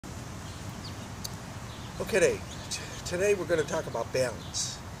Okay, today we're going to talk about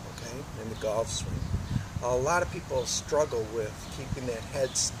balance, okay, in the golf swing. A lot of people struggle with keeping that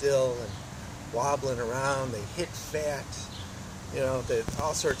head still and wobbling around. They hit fat,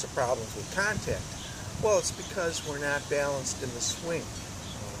 all sorts of problems with contact. Well, it's because we're not balanced in the swing.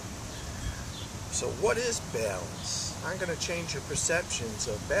 So what is balance? I'm going to change your perceptions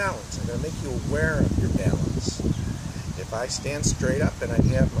of balance. I'm going to make you aware of your balance. If I stand straight up and I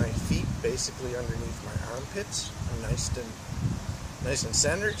have my feet basically underneath my armpits, I'm nice and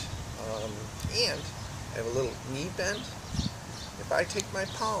centered, and I have a little knee bend. If I take my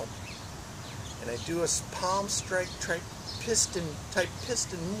palm and I do a palm strike type piston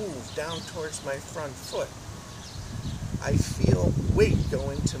move down towards my front foot, I feel weight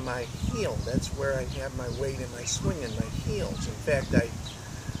go into my heel. That's where I have my weight in my swing in my heels. In fact, I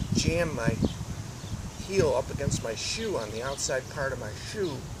jam my heel up against my shoe on the outside part of my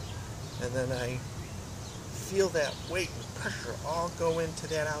shoe, and then I feel that weight and pressure all go into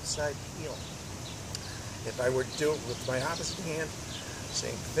that outside heel. If I were to do it with my opposite hand,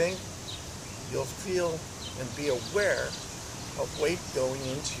 same thing. You'll feel and be aware of weight going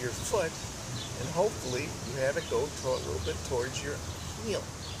into your foot, and hopefully you have it go a little bit towards your heel.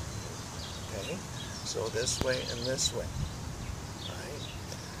 Okay, so this way and this way. All right.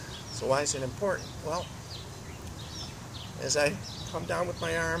 So why is it important? Well, as I come down with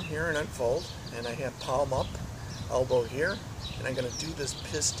my arm here and unfold, and I have palm up, elbow here, and I'm going to do this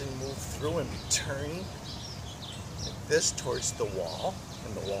piston move through and be turning like this towards the wall,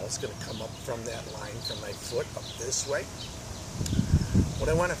 and the wall is going to come up from that line from my foot up this way. What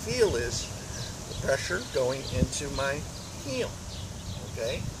I want to feel is the pressure going into my heel.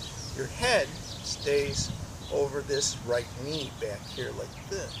 Okay? Your head stays over this right knee back here like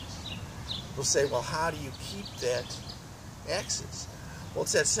this. We'll say, well, how do you keep that axis? Well,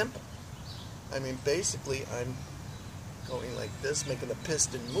 it's that simple. I mean, basically, I'm going like this, making the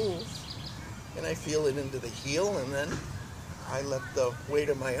piston move, and I feel it into the heel, and then I let the weight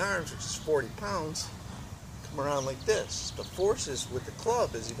of my arms, which is 40 pounds, come around like this. The forces with the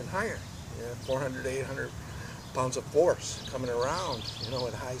club is even higher. 400 to 800 pounds of force coming around,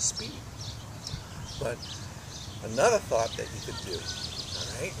 at high speed. But another thought that you could do,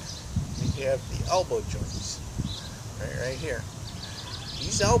 all right, we have the elbow joints, right here.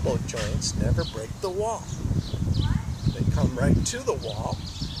 These elbow joints never break the wall. They come right to the wall,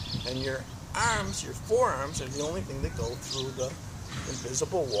 and your arms, your forearms, are the only thing that go through the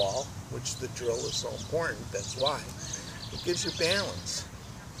invisible wall, which the drill is so important. That's why. It gives you balance.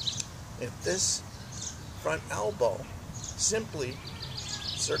 If this front elbow simply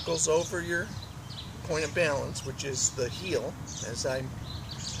circles over your point of balance, which is the heel, as I'm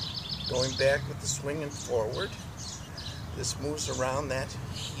going back with the swing and forward, this moves around that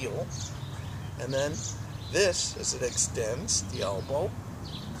heel, and then this, as it extends, the elbow,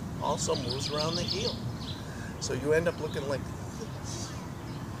 also moves around the heel. So you end up looking like this.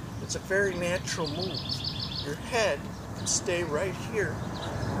 It's a very natural move. Your head can stay right here,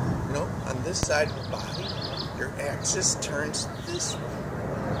 on this side of the body. Your axis turns this way.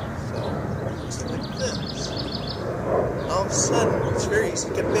 So it looks like this. All of a sudden, it's very easy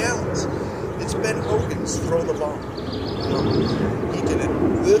to get balance. It's Ben Hogan's throw the ball. He did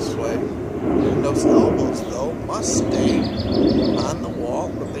it this way. And those elbows, though, must stay on the wall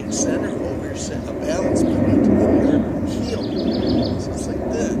with the center over your balance point in your heel. So it's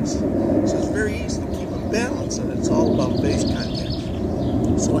like this. So it's very easy to keep them balanced, and it's all about face contact.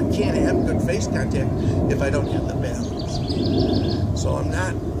 So I can't have good face contact if I don't have the balance. So I'm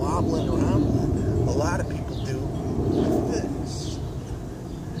not wobbling around. A lot of people do this.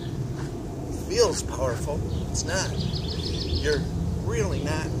 It feels powerful. It's not. You're really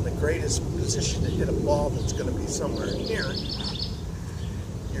not in the greatest position to hit a ball that's going to be somewhere in here.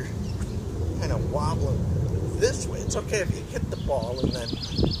 You're kind of wobbling this way. It's okay if you hit the ball and then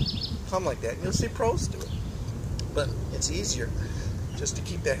come like that. And you'll see pros do it. But it's easier just to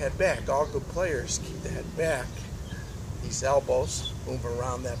keep that head back. All good players keep the head back. These elbows move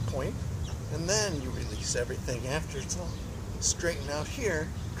around that point, and then you release everything after it's all straightened out here.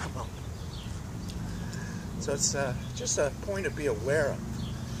 Come on. So it's just a point to be aware of.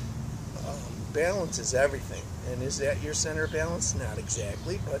 Balance is everything. And is that your center of balance? Not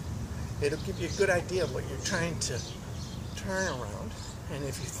exactly, but it'll give you a good idea of what you're trying to turn around. And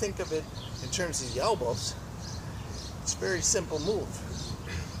if you think of it in terms of the elbows, it's a very simple move.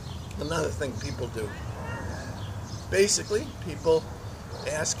 Another thing people do. Basically, people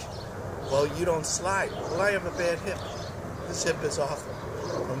ask, well, you don't slide. Well, I have a bad hip. This hip is awful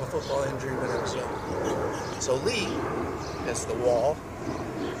from a football injury when I was young. So Lee has the wall,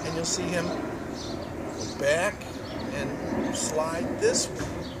 and you'll see him Go back and slide this way,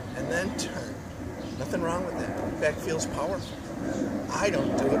 and then turn. Nothing wrong with that. In fact, feels powerful. I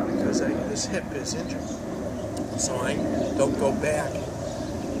don't do it because this hip is injured. So I don't go back.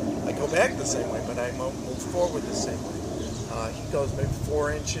 I go back the same way, but I move forward the same way. He goes maybe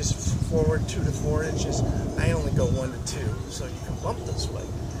 4 inches forward, 2 to 4 inches. I only go 1 to 2, so you can bump this way.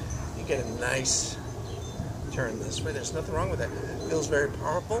 You get a nice turn this way. There's nothing wrong with that. It feels very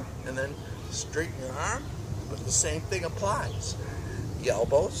powerful. And then straighten your arm, but the same thing applies. The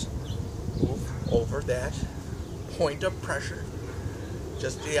elbows move over that point of pressure,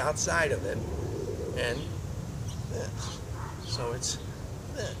 just the outside of it, and this. So it's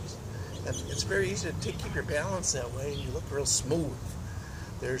this. And it's very easy to keep your balance that way, and you look real smooth.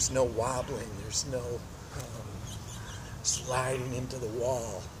 There's no wobbling. There's no sliding into the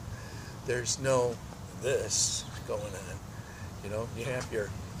wall. There's no this going on. You know, you have your,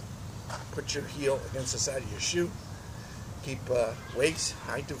 put your heel against the side of your shoe. Keep weights.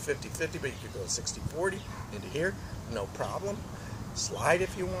 I do 50-50, but you could go 60-40 into here. No problem. Slide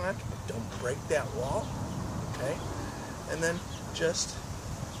if you want, but don't break that wall. Okay? And then just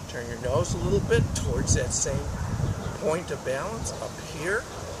turn your nose a little bit towards that same point of balance up here,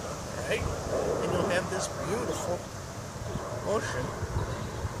 right? And you'll have this beautiful motion,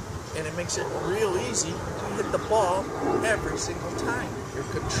 and it makes it real easy to hit the ball every single time. You're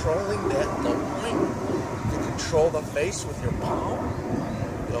controlling that low point. You control the face with your palm.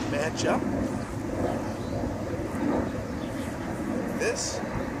 It'll match up. This.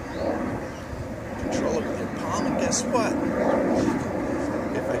 Control it with your palm, and guess what?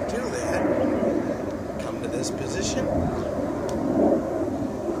 If I do that, come to this position,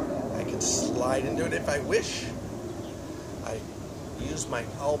 I can slide into it if I wish. I use my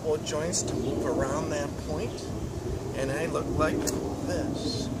elbow joints to move around that point, and I look like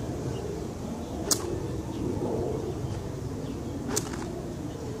this.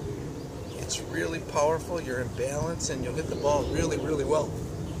 It's really powerful. You're in balance, and you'll hit the ball really, really well.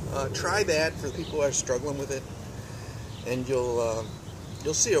 Try that for people who are struggling with it, and you'll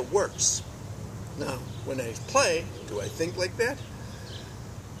see it works. Now, when I play, do I think like that?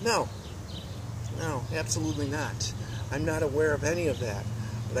 No. No, absolutely not. I'm not aware of any of that,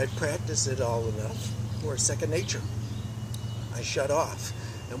 but I practice it all enough for second nature. I shut off,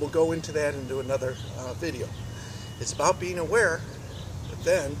 and we'll go into that and do another video. It's about being aware, but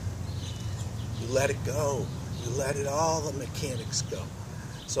then you let it go. You let all the mechanics go.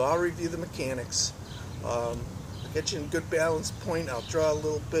 So I'll review the mechanics. Get you in good balance point. I'll draw a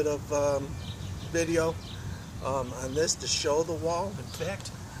little bit of video on this to show the wall. In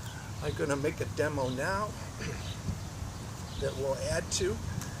fact, I'm going to make a demo now that we'll add to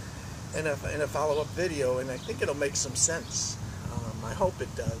in a follow-up video, and I think it'll make some sense. I hope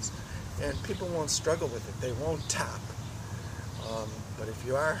it does, and people won't struggle with it. They won't top. But if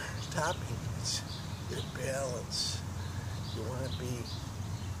you are topping, it's your balance. You want to be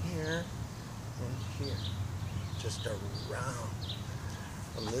here and here. Just around.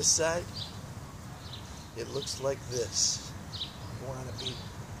 On this side, it looks like this. You want to be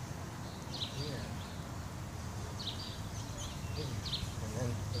here. And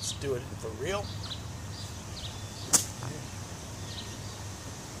then let's do it for real.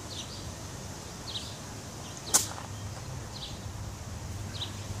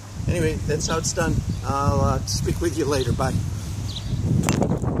 Anyway, that's how it's done. I'll speak with you later. Bye.